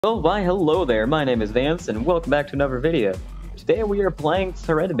Well, why hello there, my name is Vance, and welcome back to another video. Today we are playing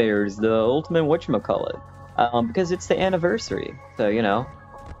Threadbare's, the ultimate whatchamacallit, because it's the anniversary, so, you know,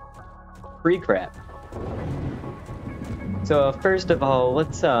 free crap. So, first of all,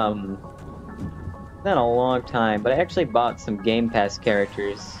 let's, been a long time, but I actually bought some Game Pass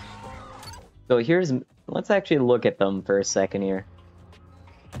characters. So let's actually look at them for a second here.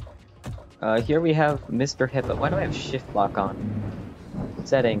 Here we have Mr. Hippo. Why do I have shift lock on?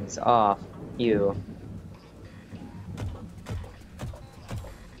 Settings off. Ew.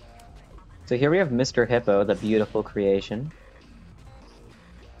 So here we have Mr. Hippo, the beautiful creation.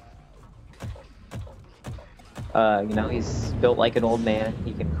 You know, he's built like an old man.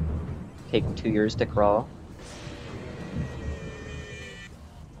 He can take him 2 years to crawl.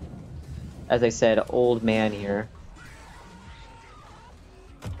 As I said, old man here.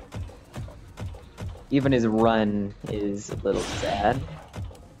 Even his run is a little sad.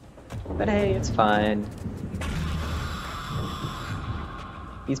 But hey, it's fine.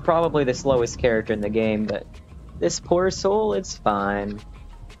 He's probably the slowest character in the game, but this poor soul, it's fine.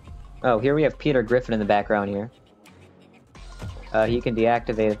 Oh, here we have Peter Griffin in the background here. He can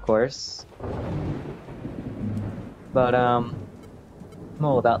deactivate, of course. But, I'm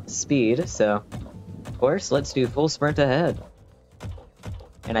all about the speed, so... Of course, let's do full sprint ahead.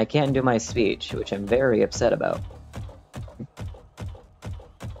 And I can't do my speech, which I'm very upset about.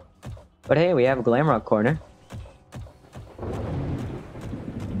 But hey, we have a Glamrock corner.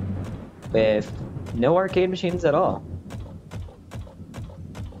 With no arcade machines at all.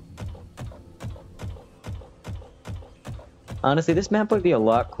 Honestly, this map would be a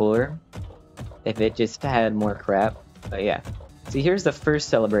lot cooler if it just had more crap. But yeah. See, here's the first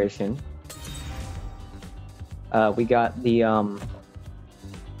celebration. We got the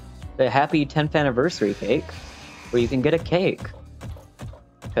happy 10th anniversary cake, where you can get a cake.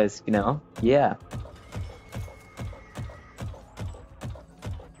 Because, you know, yeah.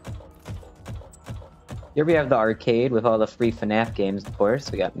 Here we have the arcade with all the free Fnaf games, of course.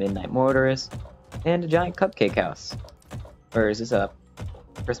 We got Midnight Mortars and a giant cupcake house. Or is this a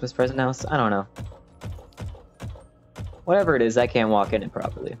Christmas present house? I don't know. Whatever it is, I can't walk in it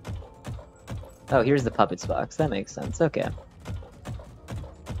properly. Oh, here's the Puppets box. That makes sense. Okay.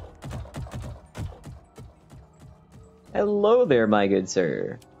 Hello there, my good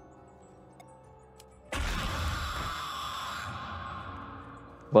sir.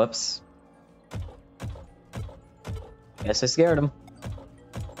 Whoops. Guess I scared him.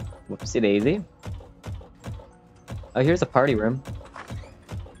 Whoopsie daisy. Oh, here's a party room.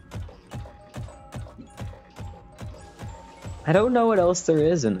 I don't know what else there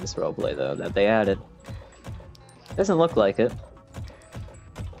is in this roleplay, though, that they added. Doesn't look like it.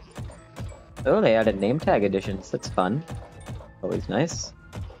 Oh, they added name tag editions. That's fun. Always nice.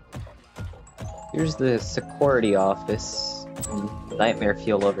 Here's the security office. Nightmare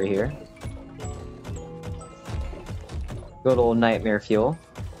fuel over here. Good old nightmare fuel.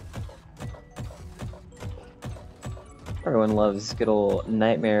 Everyone loves good old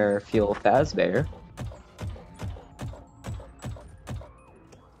nightmare fuel Fazbear.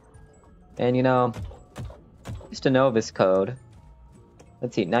 And you know, just to know this code.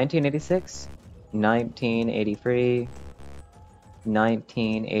 Let's see, 1986, 1983,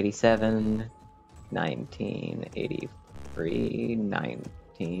 1987, 1983,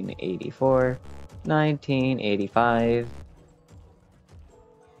 1984, 1985.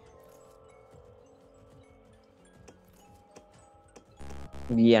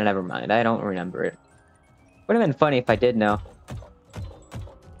 Yeah, never mind. I don't remember it. Would have been funny if I did know.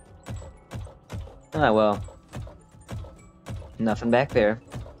 Ah, well. Nothing back there.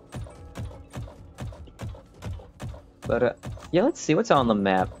 But, yeah, let's see what's on the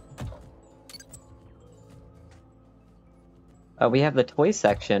map. We have the toy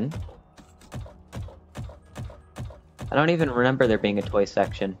section. I don't even remember there being a toy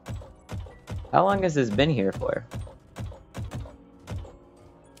section. How long has this been here for?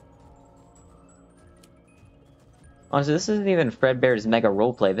 Honestly, this isn't even Fredbear's Mega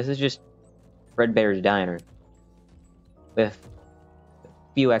Roleplay. This is just Fredbear's Diner. With a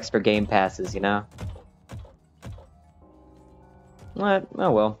few extra game passes, you know? What?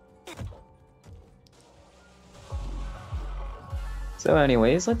 Oh well. So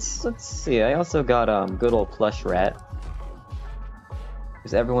anyways, let's see. I also got good old Plush Rat.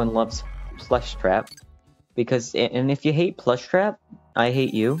 Because everyone loves Plush Trap. And if you hate Plush Trap, I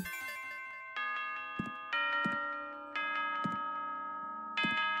hate you.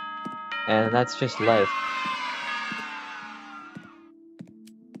 And that's just life.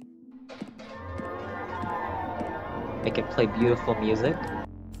 Make it play beautiful music.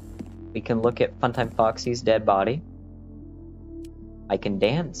 We can look at Funtime Foxy's dead body. I can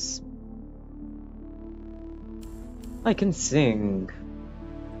dance. I can sing.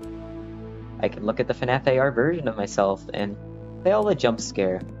 I can look at the Fnaf AR version of myself and fail a jump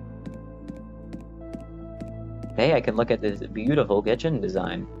scare. Hey, I can look at this beautiful kitchen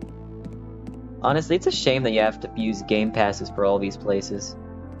design. Honestly, it's a shame that you have to use game passes for all these places.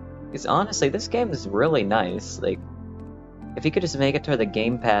 Because honestly, this game is really nice. Like, if you could just make it to where the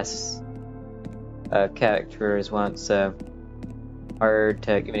game pass characters once are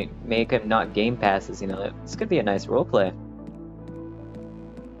to make them not game passes, you know, this could be a nice roleplay.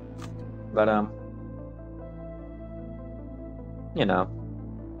 But you know.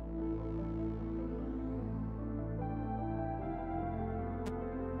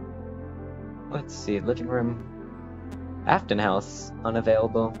 Let's see, living room. Afton House,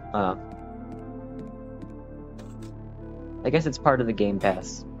 unavailable. I guess it's part of the Game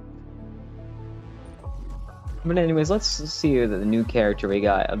Pass. But anyways, let's see the new character we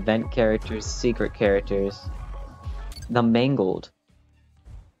got. Event characters, secret characters. The Mangled.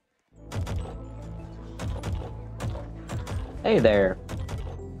 Hey there.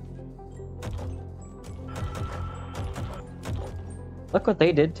 Look what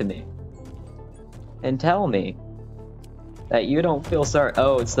they did to me. And tell me that you don't feel sorry.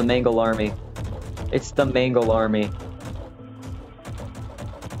 Oh, it's the Mangle Army. It's the Mangle Army.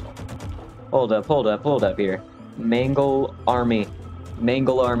 Hold up here. Mangle Army.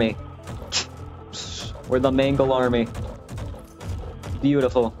 Mangle Army. We're the Mangle Army.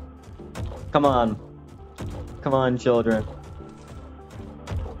 Beautiful. Come on. Come on, children.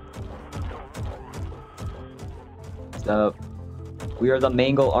 So, we are the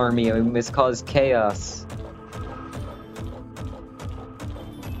Mangle Army and we must cause chaos.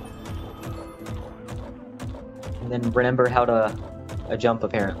 And then remember how to jump,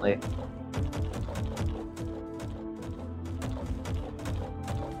 apparently.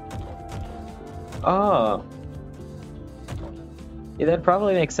 Oh. Yeah, that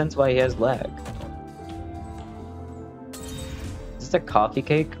probably makes sense why he has lag. Is this a coffee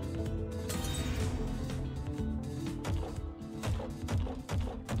cake?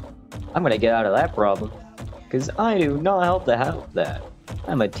 I'm gonna get out of that problem, because I do not help to help that.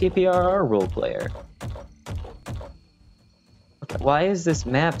 I'm a TPRR role player. Okay, why is this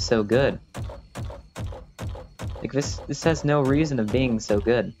map so good? Like, this has no reason of being so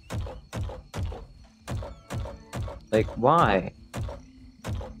good. Like, why?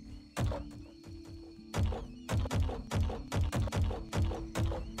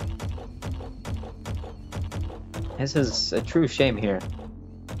 This is a true shame here.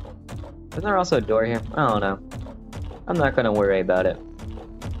 Isn't there also a door here? I don't know. I'm not gonna worry about it.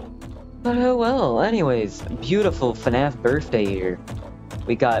 But oh well, anyways, beautiful FNAF birthday here.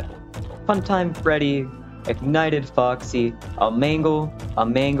 We got Funtime Freddy, Ignited Foxy, a Mangle.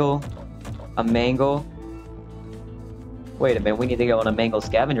 Wait a minute, we need to go on a Mangle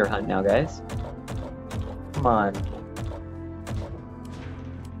scavenger hunt now, guys. Come on.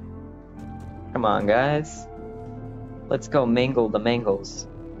 Come on, guys. Let's go mangle the Mangles.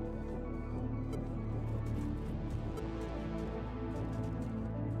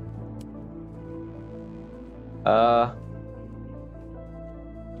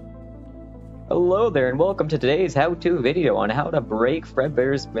 Hello there and welcome to today's how-to video on how to break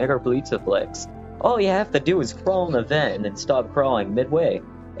Fredbear's Mega Pizza Flex. All you have to do is crawl an event and then stop crawling midway,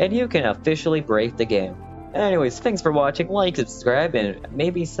 and you can officially break the game. Anyways, thanks for watching, like, subscribe, and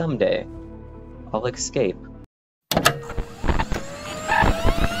maybe someday I'll escape.